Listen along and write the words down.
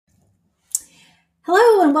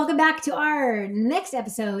Hello, and welcome back to our next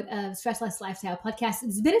episode of Stress Less Lifestyle Podcast.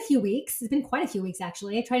 It's been a few weeks. It's been quite a few weeks,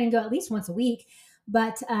 actually. I try to go at least once a week,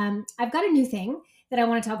 but I've got a new thing that I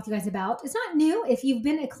want to talk with you guys about. It's not new. If you've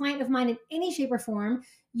been a client of mine in any shape or form,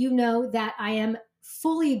 you know that I am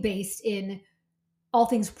fully based in all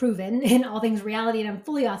things proven and all things reality, and I'm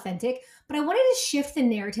fully authentic. But I wanted to shift the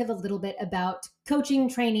narrative a little bit about coaching,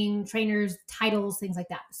 training, trainers, titles, things like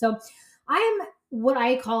that. So I am what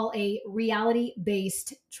I call a reality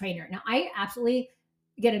based trainer. Now, I absolutely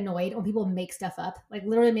get annoyed when people make stuff up, like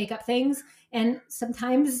literally make up things. And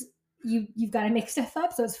sometimes you've got to make stuff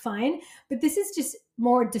up, so it's fine. But this is just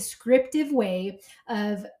more descriptive way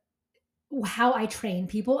of how I train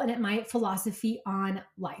people and my philosophy on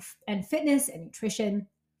life and fitness and nutrition.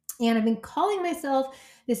 And I've been calling myself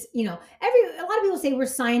this, a lot of people say we're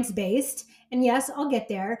science based. And yes, I'll get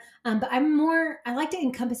there. But I like to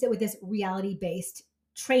encompass it with this reality based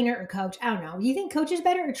trainer or coach. I don't know. Do you think coach is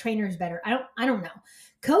better or trainer is better? I don't know.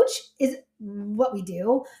 Coach is what we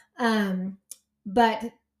do.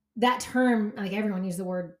 But that term, like everyone uses the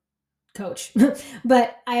word coach,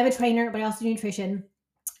 but I have a trainer, but I also do nutrition.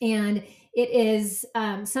 And it is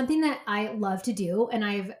something that I love to do. And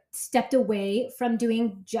I've stepped away from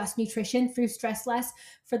doing just nutrition through Stress Less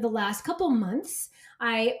for the last couple months.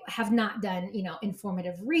 I have not done,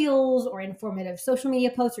 informative reels or informative social media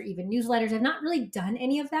posts or even newsletters. I've not really done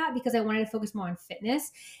any of that because I wanted to focus more on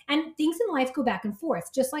fitness. And things in life go back and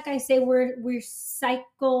forth. Just like I say, we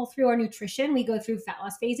cycle through our nutrition. We go through fat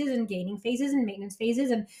loss phases and gaining phases and maintenance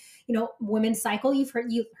phases. And women's cycle, you've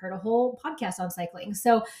heard a whole podcast on cycling.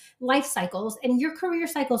 So life cycles and your career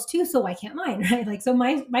cycles too. So why can't mine, right? Like, so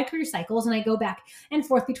my career cycles, and I go back and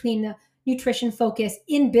forth between the nutrition focus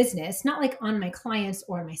in business, not like on my clients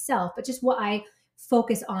or myself, but just what I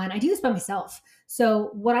focus on. I do this by myself.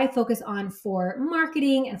 So what I focus on for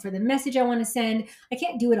marketing and for the message I want to send, I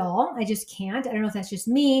can't do it all. I just can't. I don't know if that's just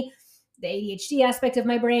me, the ADHD aspect of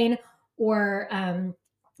my brain, or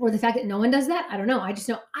the fact that no one does that. I don't know. I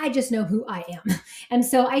just know who I am. And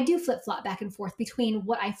so I do flip flop back and forth between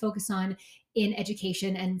what I focus on in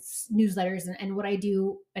education and newsletters and what I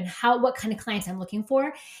do and what kind of clients I'm looking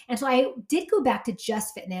for. And so I did go back to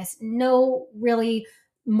just fitness, no really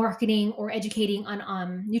marketing or educating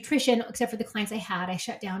on nutrition, except for the clients I had. I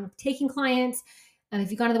shut down taking clients. If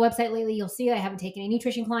you've gone to the website lately, you'll see I haven't taken any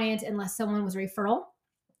nutrition clients unless someone was a referral.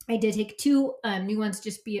 I did take two new ones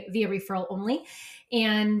just via referral only,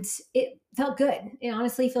 and it felt good. It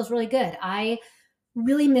honestly feels really good. I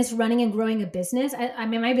really miss running and growing a business. I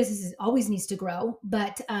mean, my business always needs to grow,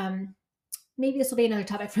 but maybe this will be another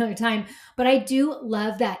topic for another time. But I do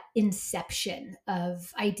love that inception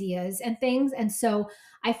of ideas and things. And so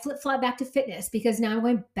I flip-flop back to fitness because now I'm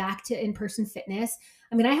going back to in-person fitness.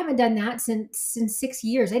 I mean, I haven't done that since 6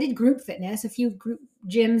 years. I did group fitness. A few group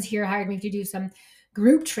gyms here hired me to do some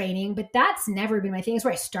group training, but that's never been my thing. It's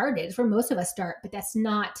where I started. It's where most of us start, but that's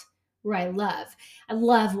not where I love. I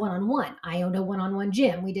love one-on-one. I owned a one-on-one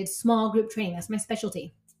gym. We did small group training. That's my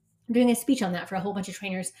specialty. I'm doing a speech on that for a whole bunch of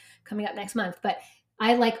trainers coming up next month, but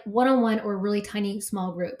I like one-on-one or really tiny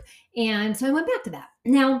small group. And so I went back to that.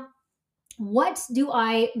 Now, what do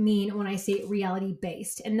I mean when I say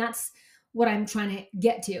reality-based? And that's what I'm trying to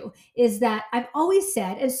get to, is that I've always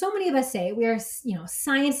said, and so many of us say, we are,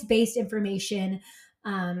 science-based information,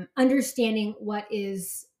 understanding what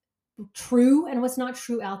is true and what's not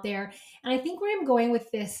true out there. And I think where I'm going with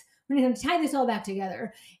this, we're going to tie this all back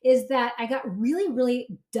together, is that I got really, really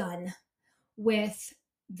done with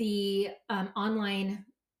the online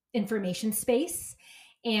information space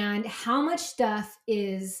and how much stuff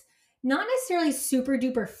is not necessarily super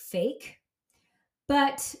duper fake,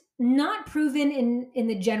 but not proven in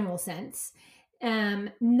the general sense,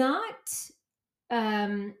 not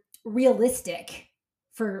realistic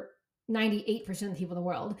for 98% of the people in the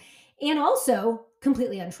world, and also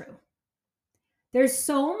completely untrue. There's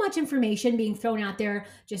so much information being thrown out there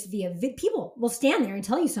just via people will stand there and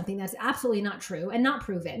tell you something that's absolutely not true and not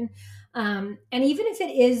proven. And even if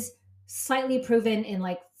it is slightly proven in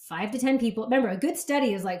like 5 to 10 people, remember, a good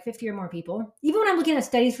study is like 50 or more people. Even when I'm looking at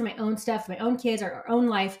studies for my own stuff, my own kids, or our own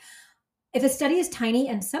life, if a study is tiny,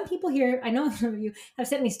 and some people here, I know some of you have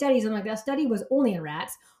sent me studies, I'm like, that study was only in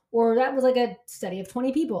rats, or that was like a study of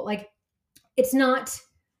 20 people. Like, it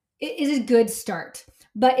is a good start,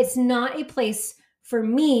 but it's not a place for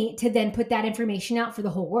me to then put that information out for the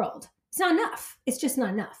whole world. It's not enough. It's just not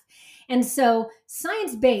enough. And so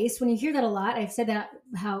science-based, when you hear that a lot, I've said that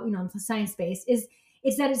how, science-based is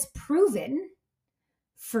that it's proven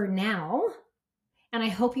for now. And I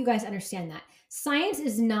hope you guys understand that. Science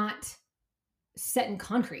is not set in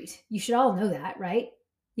concrete. You should all know that, right?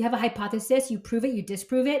 You have a hypothesis, you prove it, you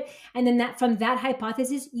disprove it, and then that from that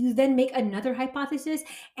hypothesis, you then make another hypothesis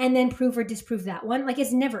and then prove or disprove that one. Like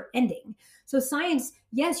it's never ending. So science,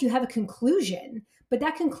 yes, you have a conclusion, but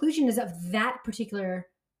that conclusion is of that particular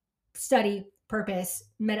study, purpose,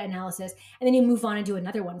 meta-analysis, and then you move on and do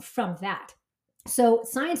another one from that. So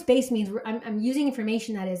science-based means I'm using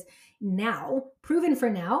information that is now proven for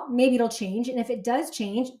now. Maybe it'll change, and if it does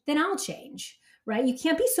change, then I'll change. Right? You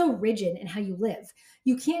can't be so rigid in how you live.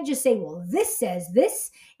 You can't just say, well, this says this,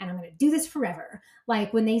 and I'm going to do this forever.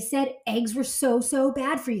 Like when they said eggs were so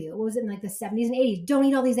bad for you. What was it in like the 70s and 80s? Don't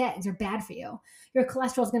eat all these eggs. They're bad for you. Your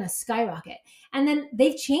cholesterol is going to skyrocket. And then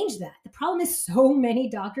they've changed that. The problem is so many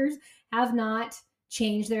doctors have not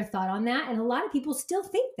changed their thought on that. And a lot of people still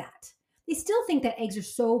think that. They still think that eggs are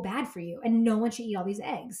so bad for you and no one should eat all these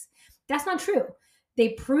eggs. That's not true.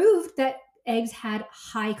 They proved that eggs had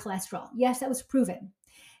high cholesterol. Yes, that was proven.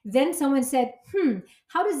 Then someone said,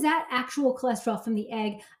 how does that actual cholesterol from the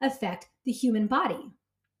egg affect the human body?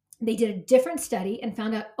 They did a different study and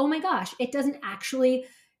found out, oh my gosh, it doesn't actually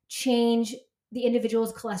change the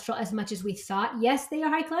individual's cholesterol as much as we thought. Yes, they are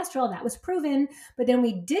high cholesterol. That was proven. But then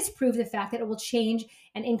we disproved the fact that it will change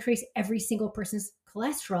and increase every single person's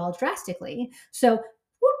cholesterol drastically. So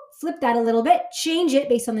flip that a little bit, change it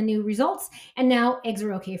based on the new results, and now eggs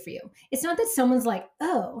are okay for you. It's not that someone's like,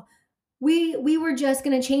 oh, we were just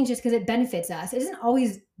going to change this because it benefits us. It doesn't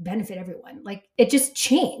always benefit everyone. Like it just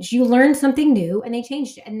changed. You learned something new and they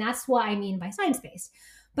changed it. And that's what I mean by science-based.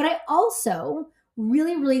 But I also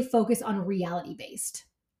really focus on reality-based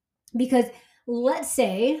because let's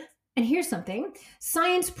say, and here's something,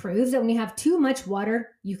 science proves that when you have too much water,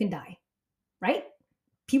 you can die, right?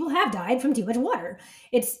 People have died from too much water.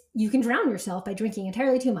 You can drown yourself by drinking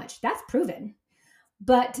entirely too much. That's proven.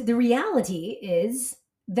 But the reality is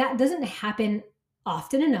that doesn't happen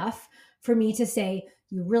often enough for me to say,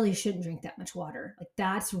 you really shouldn't drink that much water. Like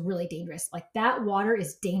that's really dangerous. Like that water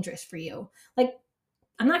is dangerous for you. Like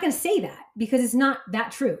I'm not going to say that because it's not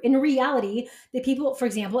that true. In reality, the people, for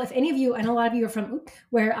example, if any of you, I know a lot of you are from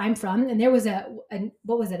where I'm from, and there was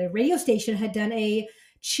a radio station had done a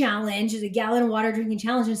challenge, a gallon of water drinking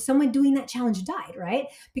challenge, and someone doing that challenge died, right?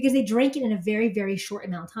 Because they drank it in a very short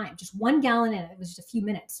amount of time, just 1 gallon, and it was just a few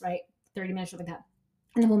minutes, right? 30 minutes, something like that.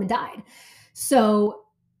 And the woman died. So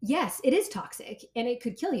yes, it is toxic and it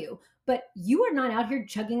could kill you, but you are not out here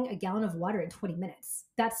chugging a gallon of water in 20 minutes.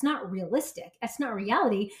 That's not realistic. That's not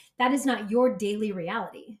reality. That is not your daily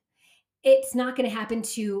reality. It's not going to happen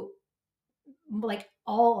to like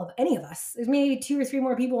all of any of us. There's maybe 2 or 3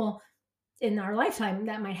 more people in our lifetime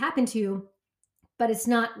that might happen to, but it's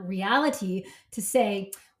not reality to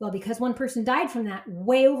say, well, because one person died from that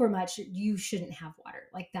way over much, you shouldn't have water.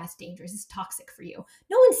 Like that's dangerous. It's toxic for you.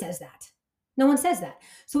 No one says that. No one says that.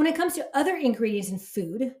 So when it comes to other ingredients in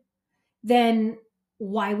food, then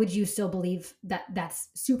why would you still believe that that's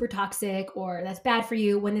super toxic or that's bad for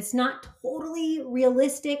you when it's not totally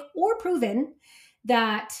realistic or proven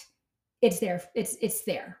that it's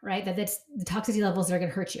there, right? That's the toxicity levels that are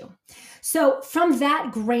going to hurt you. So from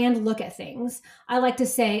that grand look at things, I like to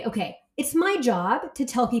say, okay, it's my job to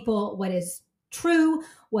tell people what is true,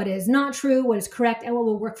 what is not true, what is correct, and what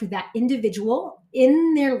will work for that individual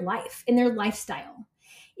in their life, in their lifestyle,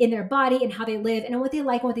 in their body, and how they live, and what they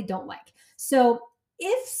like and what they don't like. So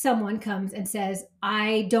if someone comes and says,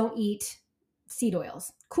 I don't eat seed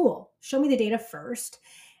oils, cool. Show me the data first.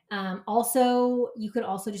 Also, you could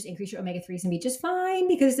also just increase your omega-3s and be just fine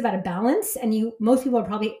because it's about a balance. And most people are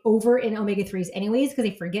probably over in omega-3s anyways because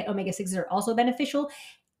they forget omega-6s are also beneficial.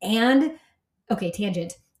 And okay,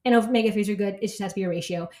 tangent. And omega-3s are good. It just has to be a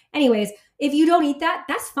ratio. Anyways, if you don't eat that,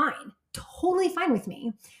 that's fine. Totally fine with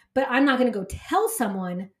me. But I'm not going to go tell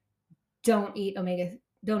someone don't eat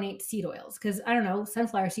seed oils because I don't know,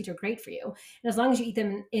 sunflower seeds are great for you. And as long as you eat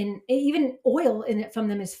them even oil in it from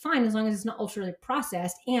them is fine as long as it's not ultra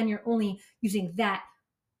processed and you're only using that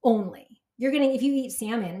only. If you eat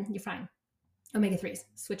salmon, you're fine. Omega-3s,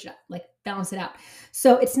 switch it up, like balance it out.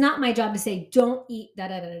 So it's not my job to say, don't eat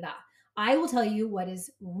da-da-da-da-da. I will tell you what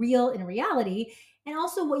is real in reality and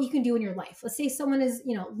also what you can do in your life. Let's say someone is,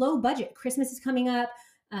 low budget. Christmas is coming up,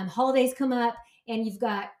 holidays come up, and you've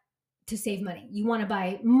got to save money. You want to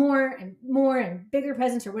buy more and bigger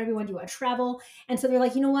presents or whatever you want to do. You want to travel. And so they're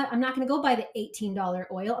like, you know what? I'm not going to go buy the $18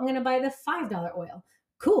 oil. I'm going to buy the $5 oil.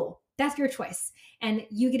 Cool. That's your choice. And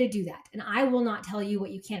you get to do that. And I will not tell you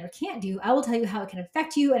what you can or can't do. I will tell you how it can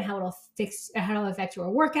affect you and how it'll affect your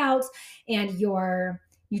workouts and your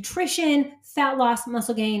nutrition, fat loss,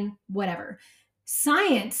 muscle gain, whatever.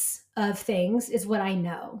 Science of things is what I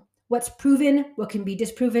know. What's proven, what can be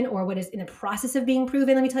disproven, or what is in the process of being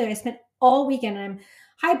proven. Let me tell you, I spent all weekend, and I'm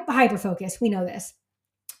hyper focused. We know this.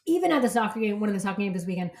 Even at the soccer game, one of the soccer games this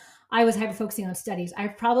weekend, I was hyper focusing on studies.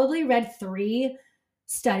 I've probably read 3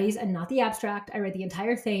 studies and not the abstract. I read the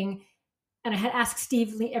entire thing. And I had asked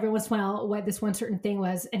Steve every once in a while what this one certain thing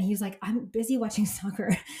was. And he's like, I'm busy watching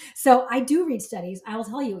soccer. So I do read studies. I will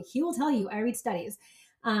tell you, he will tell you, I read studies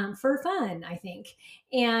for fun, I think.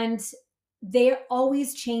 And they're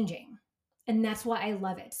always changing. And that's why I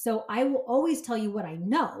love it. So I will always tell you what I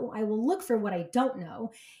know. I will look for what I don't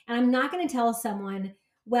know. And I'm not going to tell someone,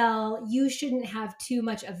 well, you shouldn't have too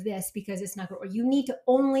much of this because it's not good, or you need to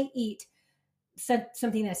only eat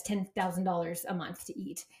something that's $10,000 a month to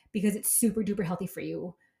eat because it's super duper healthy for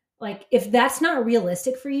you. Like, if that's not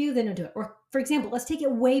realistic for you, then don't do it. Or for example, let's take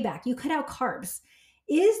it way back. You cut out carbs.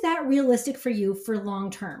 Is that realistic for you for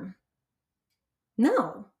long term?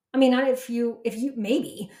 No. I mean, not if you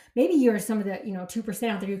maybe you're some of the 2%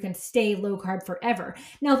 out there who can stay low carb forever.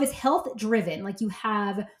 Now, if it's health driven, like you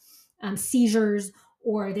have seizures,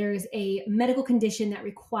 or there's a medical condition that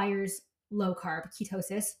requires low carb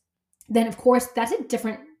ketosis, then of course that's a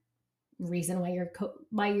different reason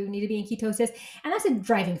why you need to be in ketosis, and that's a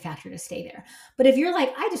driving factor to stay there. But if you're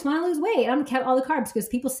like, I just want to lose weight, I'm gonna cut all the carbs, because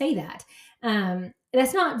people say that,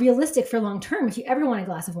 that's not realistic for long term. If you ever want a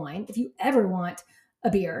glass of wine, if you ever want a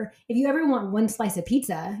beer, if you ever want one slice of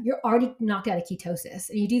pizza, you're already knocked out of ketosis.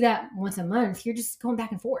 And you do that once a month, you're just going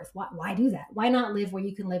back and forth. Why do that? Why not live where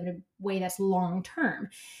you can live in a way that's long term?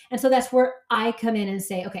 And so that's where I come in and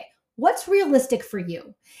say, okay, what's realistic for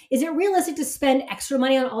you? Is it realistic to spend extra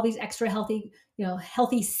money on all these extra healthy,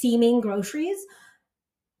 healthy seeming groceries?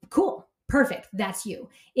 Cool. Perfect. That's you.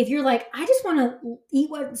 If you're like, I just want to eat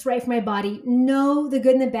what's right for my body, know the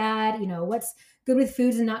good and the bad, what's good with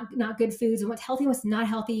foods and not good foods, and what's healthy and what's not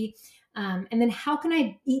healthy. And then how can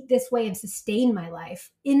I eat this way and sustain my life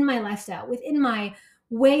in my lifestyle, within my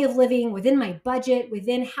way of living, within my budget,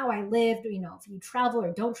 within how I lived, if you travel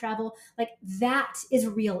or don't travel, like that is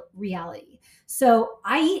real reality. So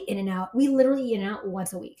I eat In-N-Out. We literally eat In-N-Out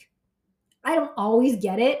once a week. I don't always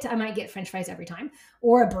get it. I might get French fries every time,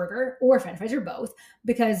 or a burger, or French fries, or both,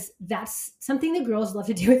 because that's something the girls love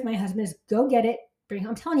to do with my husband, is go get it, bring it home.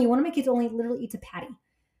 I'm telling you, one of my kids only literally eats a patty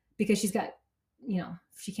because she's got,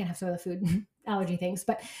 she can't have some of the food allergy things.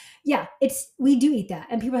 But yeah, we do eat that.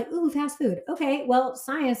 And people are like, ooh, fast food. Okay, well,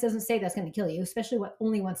 science doesn't say that's going to kill you, especially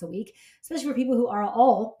only once a week, especially for people who are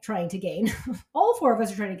all trying to gain. All 4 of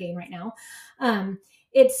us are trying to gain right now.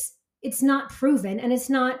 It's not proven, and it's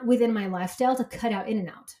not within my lifestyle to cut out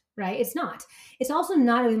In-N-Out, right? It's not. It's also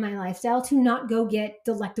not within my lifestyle to not go get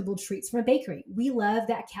delectable treats from a bakery. We love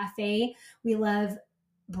that cafe. We love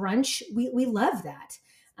brunch. We love that.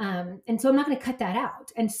 And so I'm not going to cut that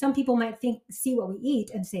out. And some people might see what we eat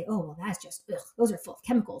and say, oh, well, that's just, those are full of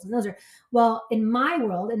chemicals. And well, in my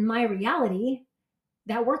world, in my reality,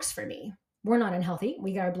 that works for me. We're not unhealthy.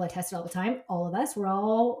 We got our blood tested all the time. All of us,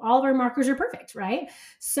 all of our markers are perfect, right?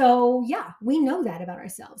 So yeah, we know that about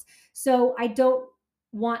ourselves. So I don't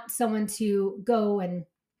want someone to go and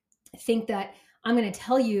think that I'm going to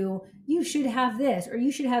tell you, you should have this or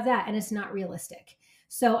you should have that, and it's not realistic.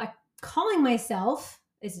 So calling myself,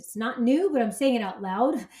 it's not new, but I'm saying it out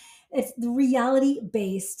loud, it's the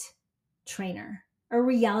reality-based trainer, or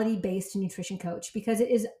reality-based nutrition coach, because it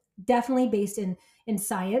is definitely based in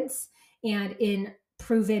science and in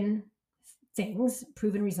proven things,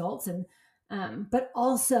 proven results, and but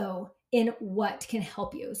also in what can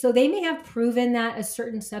help you. So they may have proven that a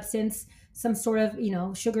certain substance, some sort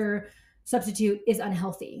of sugar substitute, is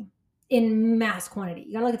unhealthy in mass quantity.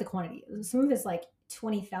 You gotta look at the quantity. Some of it's like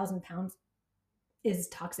 20,000 pounds is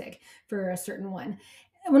toxic for a certain one.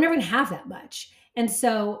 We're never gonna have that much. And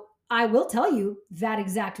so I will tell you that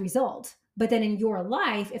exact result. But then in your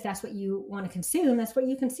life, if that's what you want to consume, that's what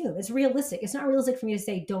you consume. It's realistic. It's not realistic for me to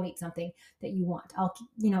say, don't eat something that you want.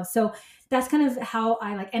 So that's kind of how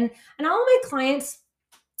I like, and all my clients,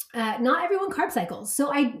 not everyone carb cycles.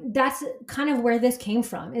 So that's kind of where this came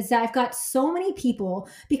from, is that I've got so many people,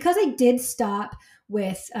 because I did stop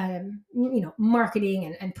with,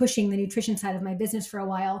 marketing and pushing the nutrition side of my business for a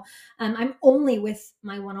while. I'm only with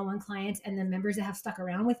my one-on-one clients and the members that have stuck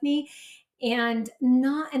around with me. And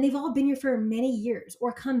they've all been here for many years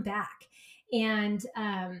or come back. And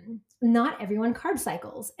not everyone carb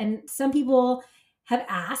cycles. And some people have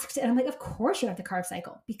asked, and I'm like, of course you have to carb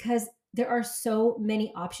cycle, because there are so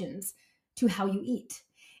many options to how you eat.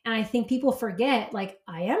 And I think people forget, like,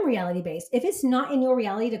 I am reality-based. If it's not in your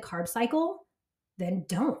reality to carb cycle, then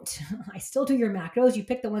don't. I still do your macros. You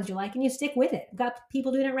pick the ones you like and you stick with it. I've got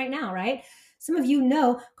people doing it right now, right? Some of you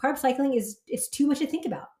know carb cycling it's too much to think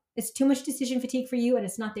about. It's too much decision fatigue for you, and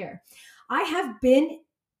it's not there. I have been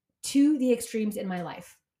to the extremes in my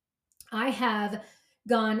life. I have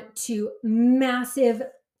gone to massive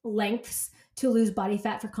lengths to lose body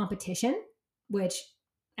fat for competition, which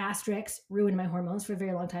asterisks ruined my hormones for a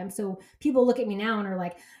very long time. So people look at me now and are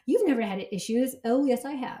like, "You've never had issues." Oh, yes,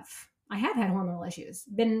 I have. I have had hormonal issues,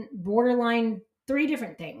 been borderline 3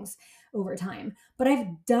 different things over time, but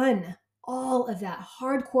I've done all of that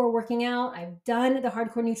hardcore working out. I've done the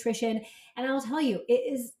hardcore nutrition, and I'll tell you,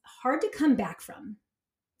 it is hard to come back from.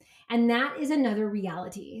 And that is another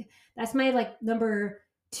reality. That's my number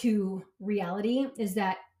 2 reality, is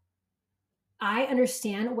that I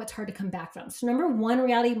understand what's hard to come back from. So number 1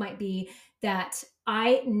 reality might be that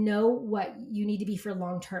I know what you need to be for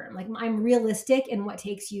long term. Like, I'm realistic in what it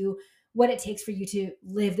takes for you to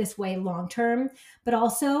live this way long term. But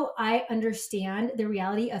also, I understand the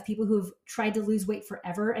reality of people who've tried to lose weight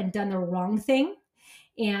forever and done the wrong thing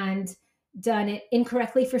and done it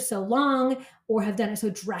incorrectly for so long, or have done it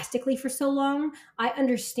so drastically for so long. I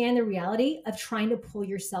understand the reality of trying to pull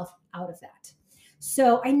yourself out of that.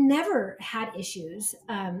 So I never had issues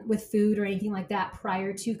with food or anything like that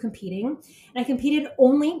prior to competing. And I competed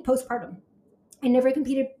only postpartum. I never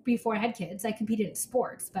competed before I had kids. I competed in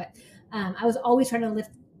sports, but I was always trying to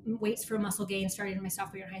lift weights for muscle gain. Started in my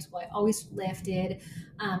sophomore year in high school. I always lifted.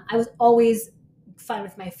 I was always fun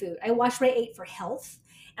with my food. I watched what I ate for health,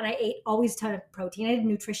 and I ate always a ton of protein. I did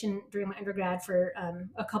nutrition during my undergrad for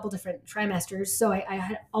a couple different trimesters, so I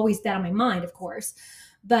had always that on my mind, of course.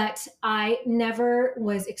 But I never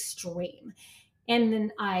was extreme. And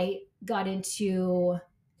then I got into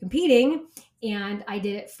competing, and I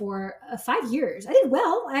did it for 5 years. I did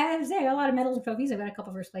well. I have to say, I got a lot of medals and trophies. I got a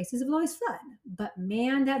couple of first places. It was always fun. But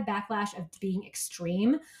man, that backlash of being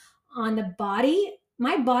extreme on the body,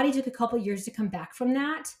 my body took a couple of years to come back from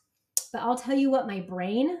that. But I'll tell you what, my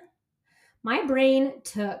brain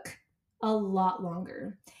took a lot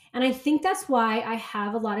longer. And I think that's why I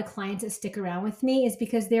have a lot of clients that stick around with me, is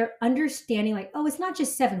because they're understanding, like, oh, it's not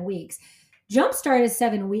just 7 weeks. Jumpstart is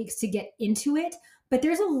 7 weeks to get into it, but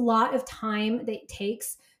there's a lot of time that it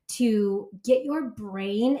takes to get your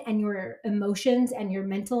brain and your emotions and your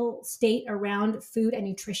mental state around food and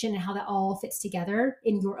nutrition and how that all fits together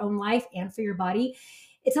in your own life and for your body.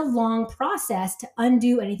 It's a long process to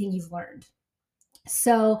undo anything you've learned.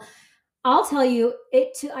 So I'll tell you,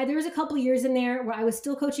 there was a couple years in there where I was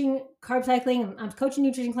still coaching carb cycling. I was coaching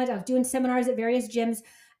nutrition clients. I was doing seminars at various gyms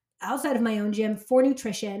outside of my own gym for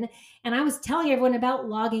nutrition. And I was telling everyone about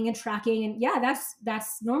logging and tracking. And yeah,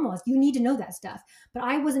 that's normal. You need to know that stuff. But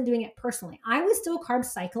I wasn't doing it personally. I was still carb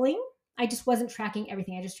cycling. I just wasn't tracking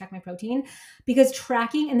everything. I just tracked my protein, because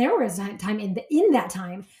tracking, and there was a time in that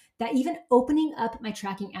time that even opening up my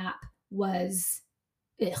tracking app was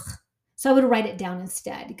ugh. So I would write it down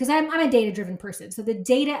instead, because I'm a data-driven person. So the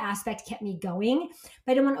data aspect kept me going,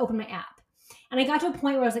 but I didn't want to open my app. And I got to a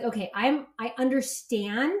point where I was like, okay, I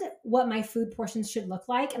understand what my food portions should look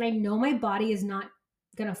like. And I know my body is not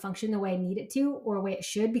going to function the way I need it to, or the way it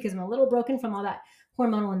should, because I'm a little broken from all that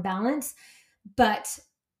hormonal imbalance. But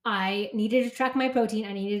I needed to track my protein.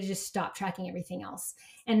 I needed to just stop tracking everything else.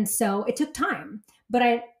 And so it took time.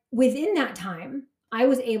 But within that time, I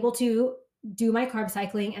was able to do my carb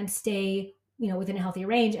cycling and stay, within a healthy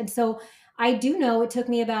range. And so I do know it took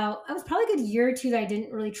me it was probably a good year or two that I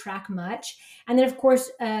didn't really track much. And then of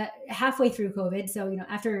course, halfway through COVID. So, in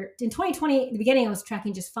 2020, in the beginning, I was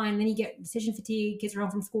tracking just fine. And then you get decision fatigue, kids are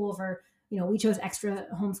home from school we chose extra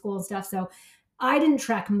homeschool and stuff. So I didn't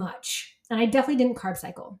track much, and I definitely didn't carb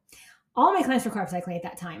cycle. All my clients were carb cycling at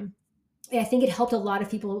that time. I think it helped a lot of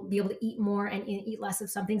people be able to eat more and eat less of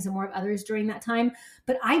some things and more of others during that time.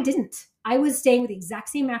 But I didn't. I was staying with the exact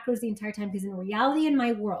same macros the entire time, because in reality, in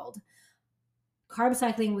my world, carb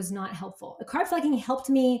cycling was not helpful. Carb cycling helped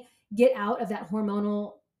me get out of that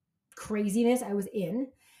hormonal craziness I was in.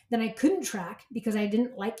 Then I couldn't track, because I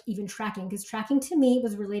didn't like even tracking, because tracking to me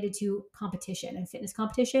was related to competition and fitness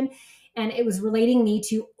competition. And it was relating me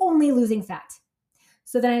to only losing fat.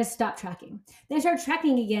 So then I stopped tracking. Then I started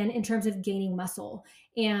tracking again in terms of gaining muscle.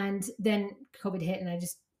 And then COVID hit, and I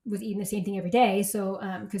just was eating the same thing every day. So,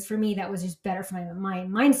 because for me, that was just better for my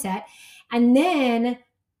mindset. And then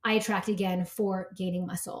I tracked again for gaining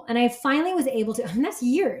muscle. And I finally was able to, and that's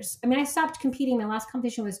years. I mean, I stopped competing. My last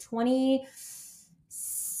competition was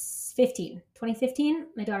 2015.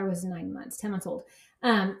 My daughter was 10 months old.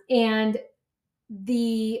 And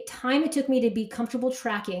the time it took me to be comfortable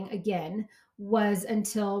tracking again was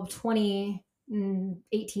until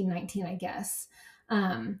 2018, 19, I guess,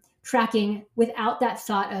 tracking without that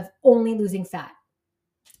thought of only losing fat.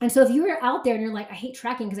 And so if you were out there and you're like, I hate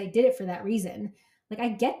tracking because I did it for that reason, like, I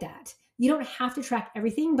get that. You don't have to track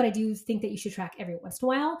everything, but I do think that you should track every once in a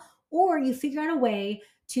while, or you figure out a way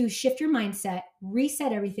to shift your mindset,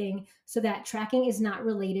 reset everything so that tracking is not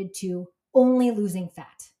related to only losing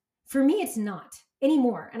fat. For me, it's not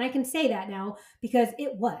anymore. And I can say that now because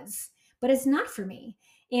it was, but it's not for me.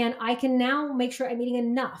 And I can now make sure I'm eating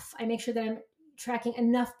enough. I make sure that I'm tracking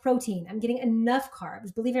enough protein. I'm getting enough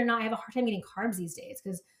carbs. Believe it or not, I have a hard time getting carbs these days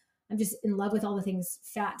because I'm just in love with all the things,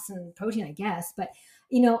 fats and protein, I guess. But,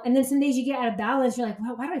 and then some days you get out of balance. You're like,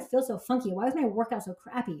 well, why do I feel so funky? Why was my workout so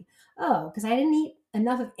crappy? Oh, because I didn't eat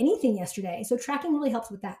enough of anything yesterday. So tracking really helps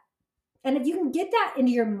with that. And if you can get that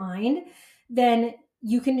into your mind, then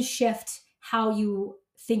you can shift how you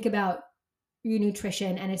think about your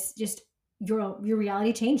nutrition, and it's just your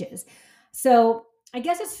reality changes. So I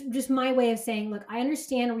guess it's just my way of saying, look, I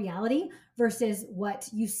understand reality versus what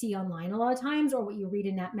you see online a lot of times or what you read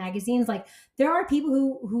in magazines. Like there are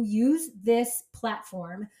people who use this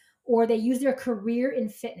platform or they use their career in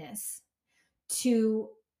fitness to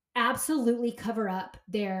absolutely cover up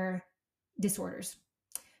their disorders,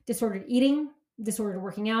 disordered eating, disordered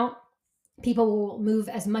working out. People will move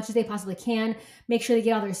as much as they possibly can, make sure they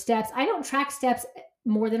get all their steps. I don't track steps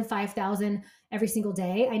more than 5,000 every single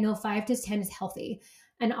day. I know 5 to 10 is healthy.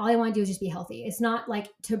 And all I want to do is just be healthy. It's not like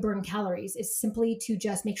to burn calories. It's simply to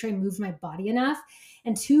just make sure I move my body enough.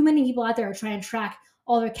 And too many people out there are trying to track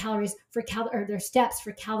all their calories or their steps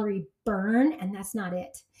for calorie burn. And that's not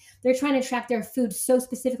it. They're trying to track their food so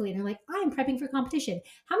specifically. And they're like, I'm prepping for competition.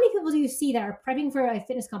 How many people do you see that are prepping for a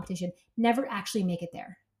fitness competition, never actually make it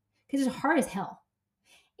there? Because it's hard as hell.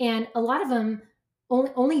 And a lot of them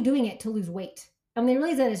only doing it to lose weight. And they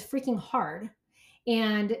realize that it's freaking hard.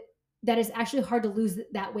 And that it's actually hard to lose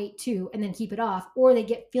that weight too and then keep it off. Or they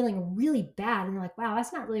get feeling really bad and they're like, wow,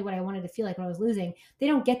 that's not really what I wanted to feel like when I was losing. They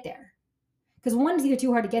don't get there. Because one, is either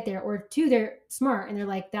too hard to get there, or two, they're smart and they're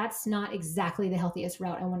like, that's not exactly the healthiest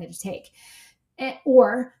route I wanted to take.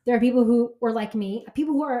 Or there are people who were like me,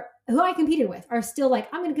 people who I competed with are still like,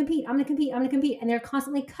 I'm going to compete. And they're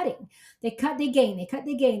constantly cutting. They cut, they gain, they cut,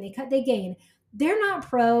 they gain, they cut, they gain. They're not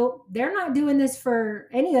pro. They're not doing this for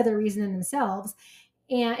any other reason than themselves.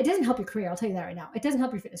 And it doesn't help your career. I'll tell you that right now. It doesn't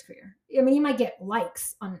help your fitness career. I mean, you might get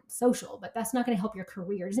likes on social, but that's not going to help your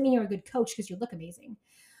career. It doesn't mean you're a good coach because you look amazing.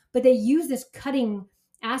 But they use this cutting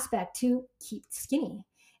aspect to keep skinny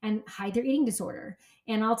and hide their eating disorder.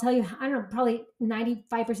 And I'll tell you, I don't know, probably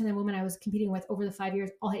 95% of the women I was competing with over the 5 years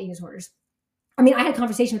all had eating disorders. I mean, I had a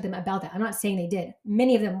conversation with them about that. I'm not saying they did.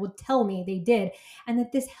 Many of them would tell me they did and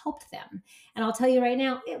that this helped them. And I'll tell you right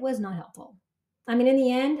now, it was not helpful. I mean, in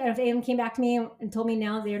the end, if anyone came back to me and told me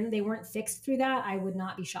now they weren't fixed through that, I would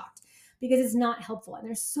not be shocked because it's not helpful. And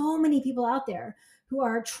there's so many people out there who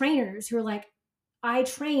are trainers who are like, I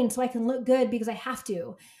train so I can look good because I have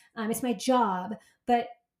to. It's my job. But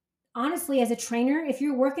honestly, as a trainer, if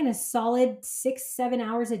you're working a solid 6-7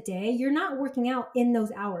 hours a day, you're not working out in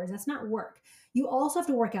those hours. That's not work. You also have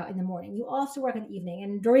to work out in the morning. You also have to work in the evening.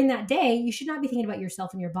 And during that day, you should not be thinking about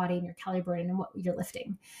yourself and your body and your calorie burn and what you're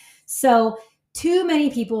lifting. So too many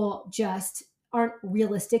people just aren't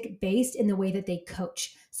realistic based in the way that they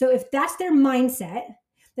coach. So if that's their mindset,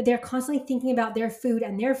 that they're constantly thinking about their food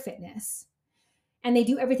and their fitness, and they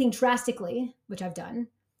do everything drastically, which I've done,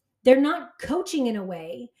 they're not coaching in a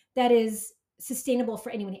way that is sustainable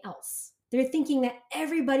for anyone else. They're thinking that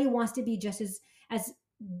everybody wants to be just as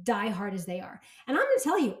diehard as they are. And I'm going to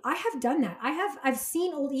tell you, I have done that. I've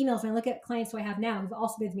seen old emails when I look at clients who I have now who've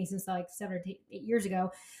also been with me since like 7 or 8 years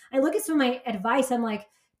ago. I look at some of my advice. I'm like,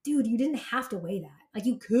 dude, you didn't have to weigh that. Like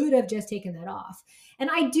you could have just taken that off.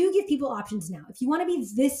 And I do give people options now. If you want to be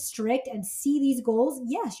this strict and see these goals,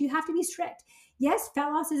 yes, you have to be strict. Yes, fat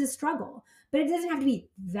loss is a struggle, but it doesn't have to be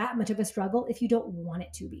that much of a struggle if you don't want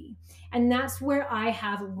it to be. And that's where I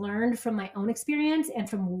have learned from my own experience and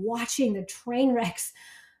from watching the train wrecks.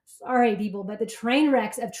 Sorry, people, but the train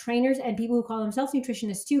wrecks of trainers and people who call themselves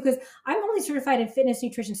nutritionists too, because I'm only certified in fitness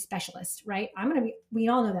nutrition specialist, right? We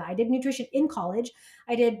all know that. I did nutrition in college.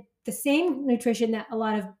 I did the same nutrition that a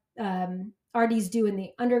lot of RDs do in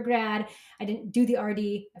the undergrad. I didn't do the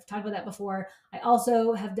RD. I've talked about that before. I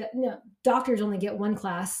also have doctors only get one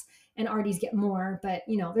class and RDs get more, but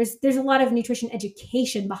there's a lot of nutrition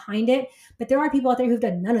education behind it, but there are people out there who've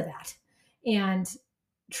done none of that and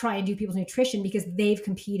try and do people's nutrition because they've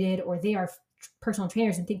competed or they are personal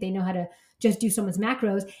trainers and think they know how to just do someone's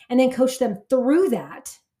macros and then coach them through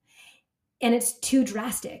that. And it's too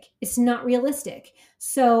drastic. It's not realistic.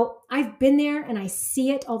 So I've been there and I see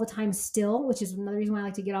it all the time still, which is another reason why I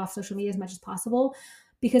like to get off social media as much as possible,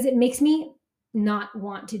 because it makes me not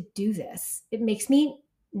want to do this. It makes me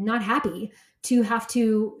not happy to have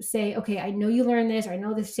to say, okay, I know you learned this, or I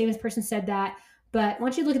know this famous person said that, but why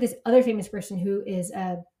don't you look at this other famous person who is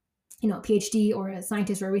a PhD or a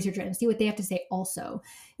scientist or a researcher and see what they have to say also.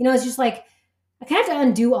 It's just like, I kind of have to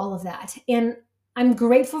undo all of that. And I'm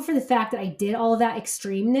grateful for the fact that I did all of that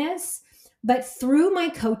extremeness, but through my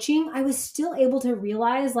coaching, I was still able to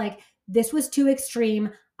realize like, this was too extreme.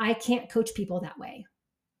 I can't coach people that way.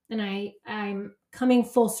 And I'm coming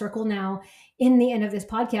full circle now in the end of this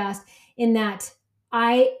podcast in that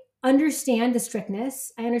I understand the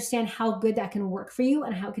strictness. I understand how good that can work for you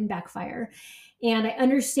and how it can backfire. And I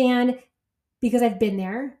understand because I've been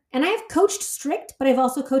there and I have coached strict, but I've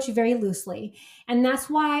also coached very loosely. And that's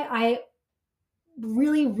why I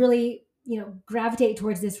really, really, gravitate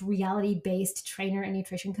towards this reality-based trainer and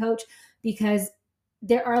nutrition coach, because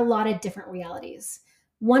there are a lot of different realities.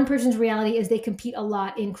 One person's reality is they compete a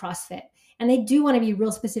lot in CrossFit and they do want to be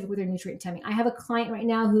real specific with their nutrient timing. I have a client right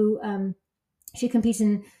now who she competes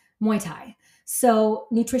in Muay Thai. So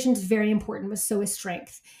nutrition is very important, but so is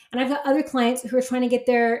strength. And I've got other clients who are trying to get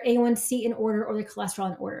their A1C in order or their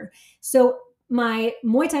cholesterol in order. So my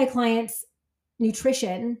Muay Thai clients'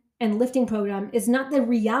 nutrition and lifting program is not the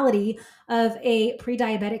reality of a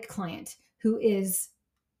pre-diabetic client who is,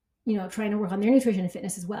 trying to work on their nutrition and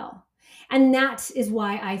fitness as well. And that is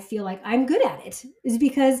why I feel like I'm good at it, is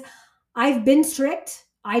because I've been strict.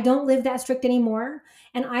 I don't live that strict anymore.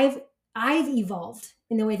 And I've evolved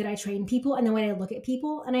in the way that I train people and the way I look at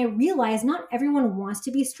people. And I realize not everyone wants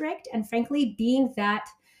to be strict. And frankly, being that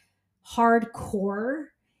hardcore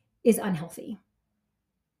is unhealthy.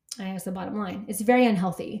 And that's the bottom line. It's very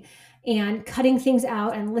unhealthy. And cutting things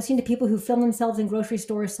out and listening to people who film themselves in grocery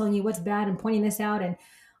stores telling you what's bad and pointing this out and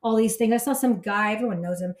all these things. I saw some guy, everyone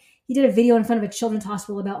knows him. He did a video in front of a children's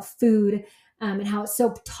hospital about food and how it's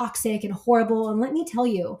so toxic and horrible. And let me tell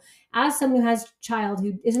you, as someone who has a child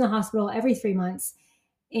who is in the hospital every 3 months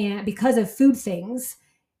and because of food things,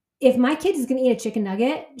 if my kid is going to eat a chicken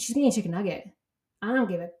nugget, she's going to eat a chicken nugget. I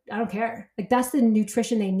don't care. Like, that's the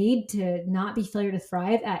nutrition they need to not be failure to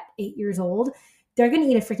thrive at 8 years old. They're going to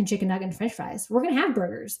eat a freaking chicken nugget and french fries. We're going to have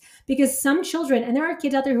burgers because some children, and there are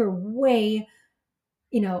kids out there who are way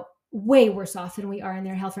worse off than we are in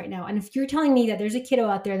their health right now. And if you're telling me that there's a kiddo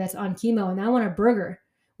out there that's on chemo and I want a burger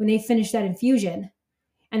when they finish that infusion,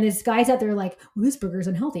 and this guy's out there like, well, this burger's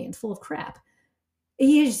unhealthy and it's full of crap.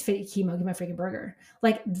 He just fit chemo, give my freaking burger.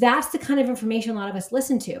 Like, that's the kind of information a lot of us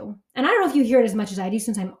listen to. And I don't know if you hear it as much as I do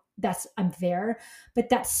since I'm there, but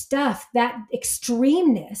that stuff, that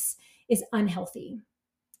extremeness is unhealthy.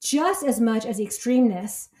 Just as much as the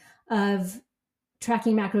extremeness of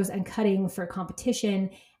tracking macros and cutting for competition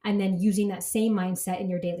and then using that same mindset in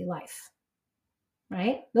your daily life,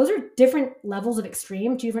 right? Those are different levels of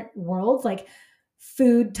extreme, two different worlds, like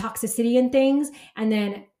food toxicity and things, and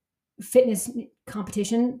then fitness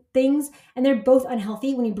competition things. And they're both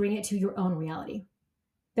unhealthy when you bring it to your own reality.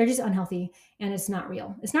 They're just unhealthy and it's not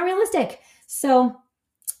real. It's not realistic. So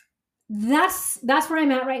that's where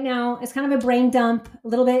I'm at right now. It's kind of a brain dump, a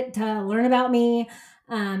little bit to learn about me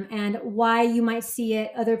and why you might see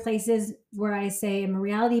it other places where I say I'm a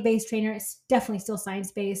reality-based trainer. It's definitely still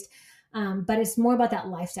science-based, but it's more about that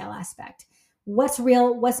lifestyle aspect. What's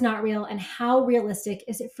real, what's not real, and how realistic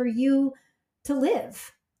is it for you to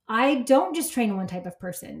live? I don't just train one type of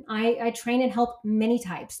person. I train and help many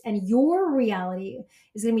types, and your reality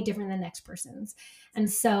is going to be different than the next person's.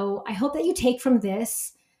 And so I hope that you take from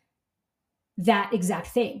this that exact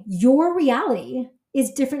thing. Your reality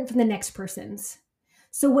is different from the next person's.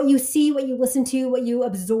 So what you see, what you listen to, what you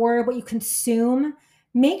absorb, what you consume,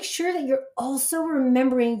 make sure that you're also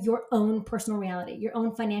remembering your own personal reality, your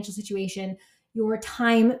own financial situation, your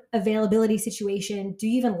time availability situation. Do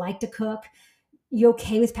you even like to cook? You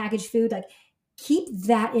okay with packaged food? Like, keep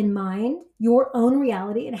that in mind, your own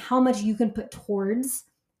reality and how much you can put towards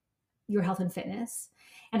your health and fitness,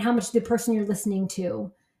 and how much the person you're listening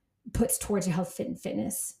to puts towards your health, fit, and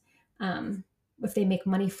fitness. If they make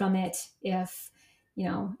money from it, if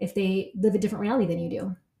they live a different reality than you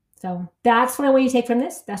do. So that's what I want you to take from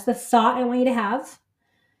this. That's the thought I want you to have.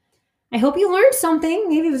 I hope you learned something.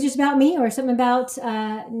 Maybe it was just about me or something about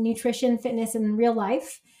nutrition, fitness, and real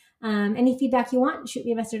life. Any feedback you want, shoot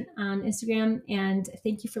me a message on Instagram. And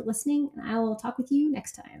thank you for listening. And I will talk with you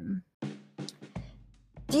next time.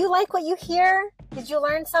 Do you like what you hear? Did you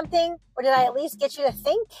learn something? Or did I at least get you to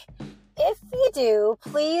think? If you do,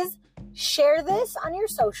 please share this on your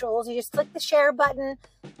socials. You just click the share button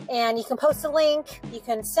and you can post a link. You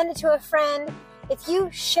can send it to a friend. If you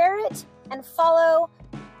share it and follow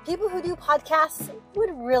people who do podcasts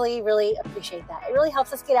would really, really appreciate that. It really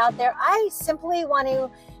helps us get out there. I simply want to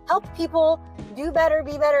help people do better,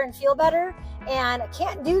 be better, and feel better. And I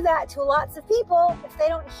can't do that to lots of people if they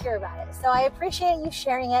don't hear about it. So I appreciate you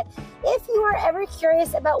sharing it. If you are ever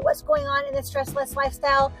curious about what's going on in the stressless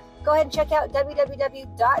lifestyle, go ahead and check out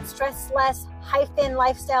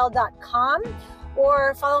www.stressless-lifestyle.com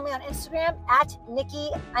or follow me on Instagram at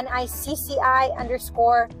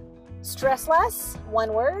Nikki_stressless,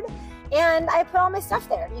 one word. And I put all my stuff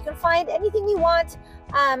there. You can find anything you want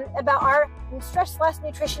about our Stress Less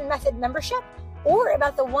Nutrition Method membership or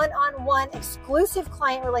about the one-on-one exclusive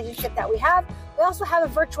client relationship that we have. We also have a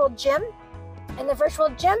virtual gym, and the virtual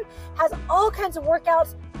gym has all kinds of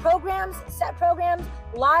workouts, programs, set programs,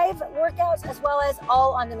 live workouts, as well as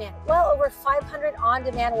all on demand. Well over 500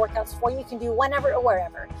 on-demand workouts for you can do whenever or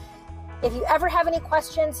wherever. If you ever have any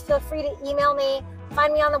questions, feel free to email me,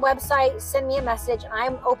 find me on the website, send me a message, and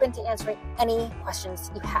I'm open to answering any questions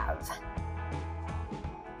you have.